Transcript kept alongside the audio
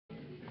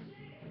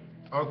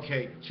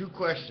Okay, two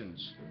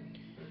questions.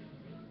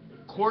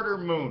 Quarter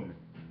moon.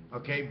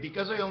 Okay,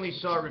 because I only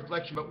saw a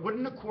reflection, but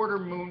wouldn't a quarter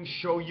moon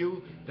show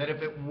you that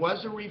if it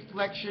was a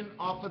reflection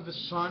off of the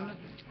sun,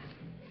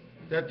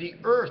 that the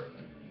earth,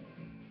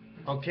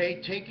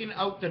 okay, taking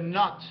out the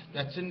nut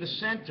that's in the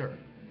center,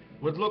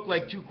 would look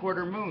like two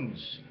quarter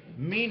moons?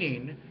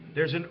 Meaning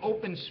there's an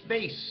open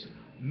space,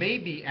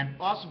 maybe and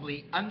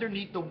possibly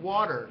underneath the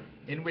water,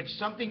 in which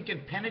something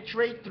can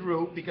penetrate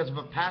through because of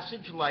a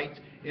passage light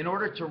in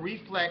order to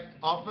reflect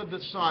off of the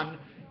sun,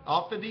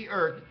 off of the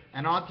earth,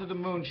 and onto the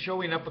moon,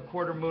 showing up a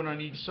quarter moon on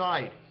each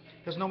side.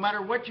 Because no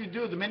matter what you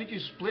do, the minute you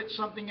split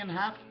something in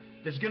half,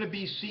 there's going to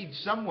be seeds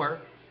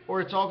somewhere, or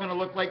it's all going to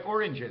look like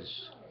oranges.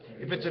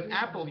 If it's an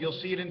apple, you'll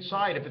see it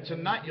inside. If it's a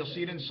nut, you'll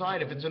see it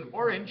inside. If it's an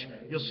orange,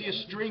 you'll see a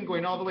string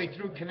going all the way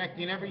through,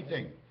 connecting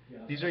everything.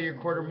 These are your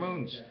quarter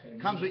moons.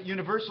 Comes with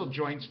universal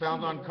joints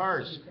found on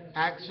cars.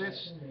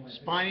 Axis,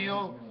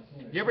 spinal.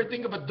 You ever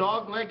think of a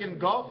dog leg in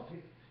golf?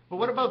 But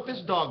what about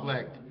this dog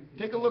leg?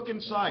 Take a look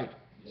inside.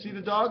 See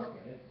the dog?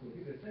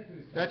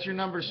 That's your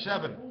number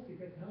 7.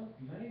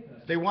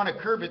 If they want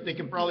to curve it, they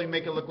can probably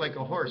make it look like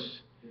a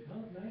horse.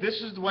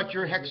 This is what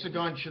your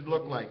hexagon should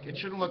look like. It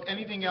shouldn't look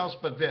anything else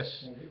but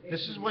this.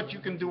 This is what you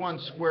can do on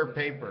square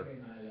paper.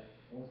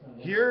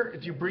 Here,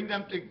 if you bring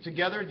them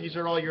together, these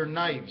are all your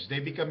knives. They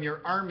become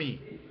your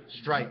army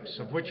stripes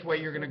of which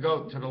way you're going to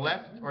go, to the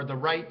left or the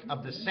right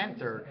of the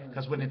center,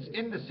 because when it's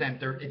in the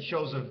center, it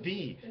shows a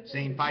V,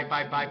 saying 5,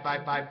 5, 5,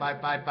 5, 5,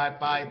 5, 5, 5,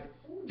 5,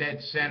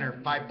 dead center,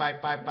 5,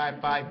 5, 5,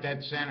 5, 5,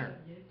 dead center.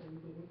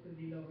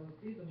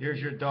 Here's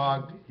your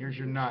dog, here's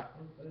your nut.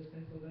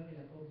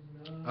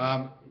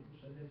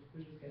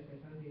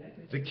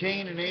 The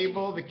Cain and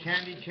Abel, the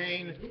candy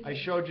cane, I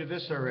showed you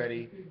this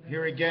already.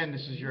 Here again,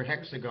 this is your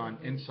hexagon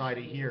inside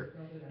of here.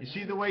 You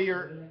see the way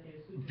your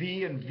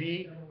B and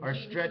V are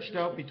stretched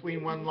out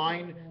between one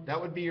line? That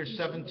would be your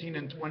 17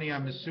 and 20,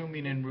 I'm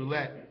assuming, in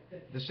roulette.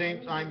 At the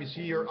same time, you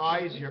see your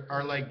eyes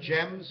are like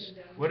gems.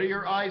 What do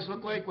your eyes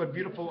look like? What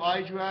beautiful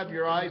eyes you have.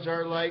 Your eyes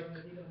are like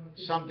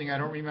something. I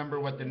don't remember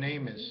what the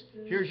name is.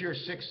 Here's your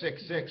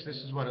 666. This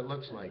is what it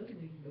looks like.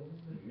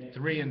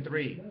 3 and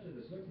 3.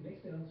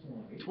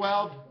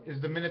 12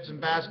 is the minutes in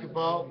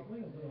basketball,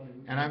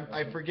 and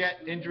I forget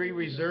injury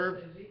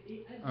reserve.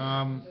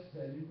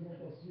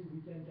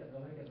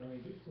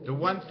 The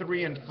 1,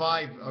 3, and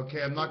 5.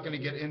 Okay, I'm not going to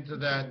get into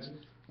that.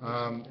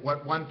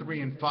 What 1,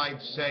 3, and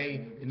 5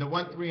 say. In the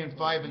 1, 3, and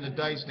 5 in the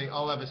dice, they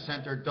all have a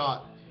center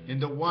dot. In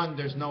the 1,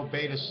 there's no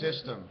beta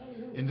system.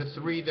 In the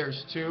 3,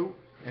 there's 2,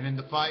 and in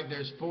the 5,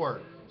 there's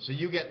 4. So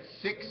you get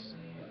 6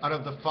 out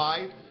of the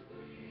 5.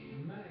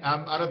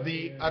 Out of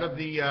the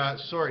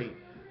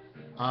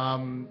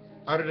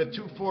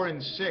 2, 4,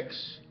 and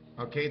 6,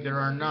 okay, there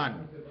are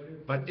none.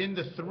 But in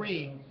the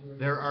 3,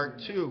 there are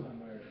 2.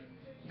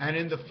 And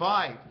in the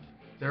 5,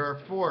 there are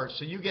 4.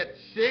 So you get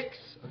 6,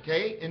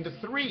 okay? In the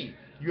 3,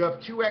 you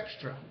have 2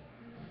 extra.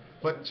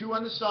 Put 2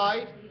 on the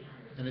side,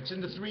 and it's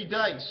in the 3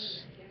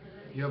 dice.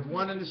 You have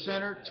 1 in the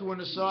center, 2 on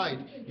the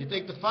side. You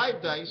take the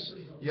 5 dice,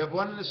 you have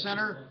 1 in the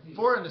center,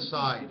 4 on the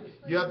side.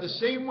 You have the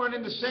same one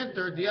in the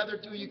center, the other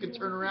 2 you can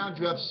turn around,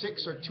 you have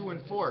 6 or 2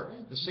 and 4,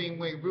 the same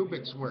way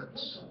Rubik's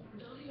works.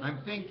 I'm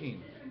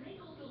thinking.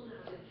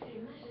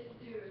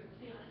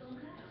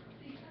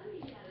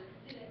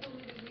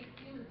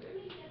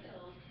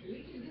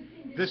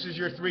 This is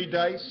your 3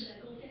 dice.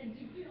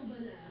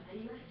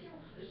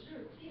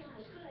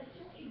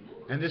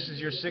 And this is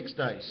your 6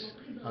 dice,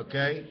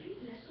 okay?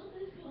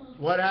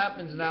 What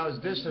happens now is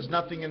this has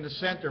nothing in the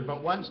center,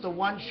 but once the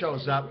 1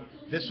 shows up,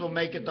 this will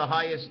make it the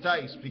highest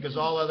dice because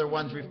all other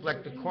ones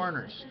reflect the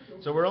corners.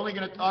 So we're only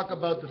going to talk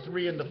about the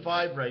 3 and the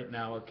 5 right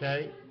now,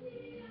 okay?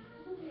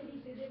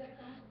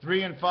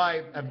 3 and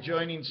 5 have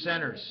joining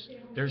centers.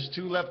 There's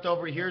 2 left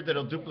over here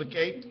that'll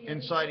duplicate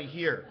inside of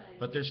here.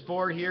 But there's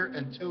 4 here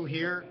and 2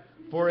 here.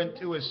 4 and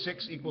 2 is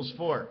 6 equals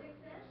 4.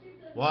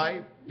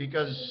 Why?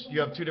 Because you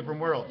have 2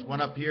 different worlds,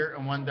 1 up here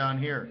and 1 down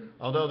here.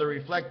 Although they're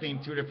reflecting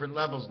 2 different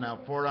levels now,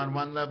 4 on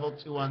one level,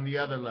 2 on the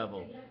other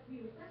level.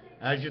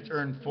 As you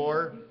turn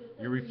 4,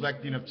 you're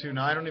reflecting of 2.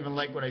 Now, I don't even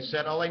like what I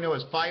said. All I know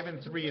is 5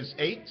 and 3 is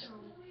 8,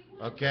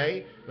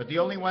 okay? But the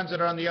only ones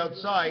that are on the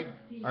outside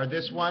are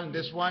this one,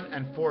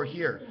 and 4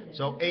 here.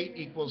 So 8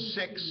 equals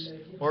 6,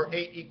 or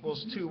 8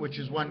 equals 2, which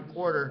is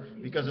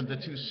 1/4 because of the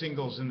 2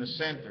 singles in the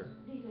center.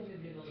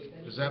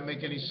 Does that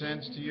make any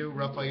sense to you?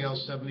 Raphael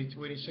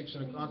 7286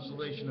 in the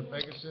constellation of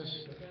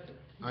Pegasus.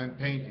 I'm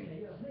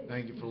painting.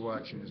 Thank you for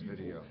watching this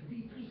video.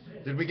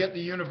 Did we get the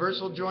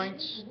universal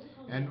joints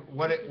and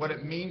what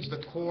it means,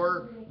 the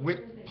core with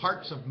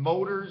parts of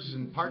motors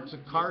and parts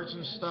of cars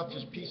and stuff,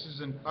 just pieces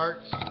and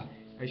parts?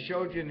 I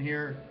showed you in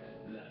here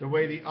the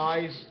way the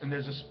eyes, and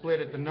there's a split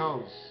at the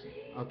nose.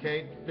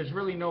 Okay? There's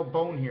really no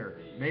bone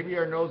here. Maybe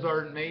our nose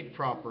aren't made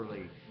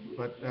properly,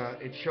 but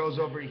it shows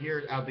over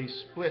here how they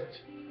split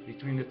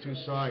between the 2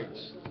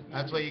 sides.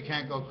 That's why you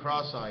can't go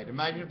cross-eyed.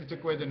 Imagine if you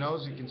took away the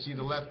nose, you can see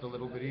the left a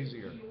little bit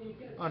easier.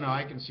 Oh no,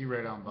 I can see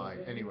right on by.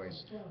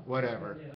 Anyways, whatever.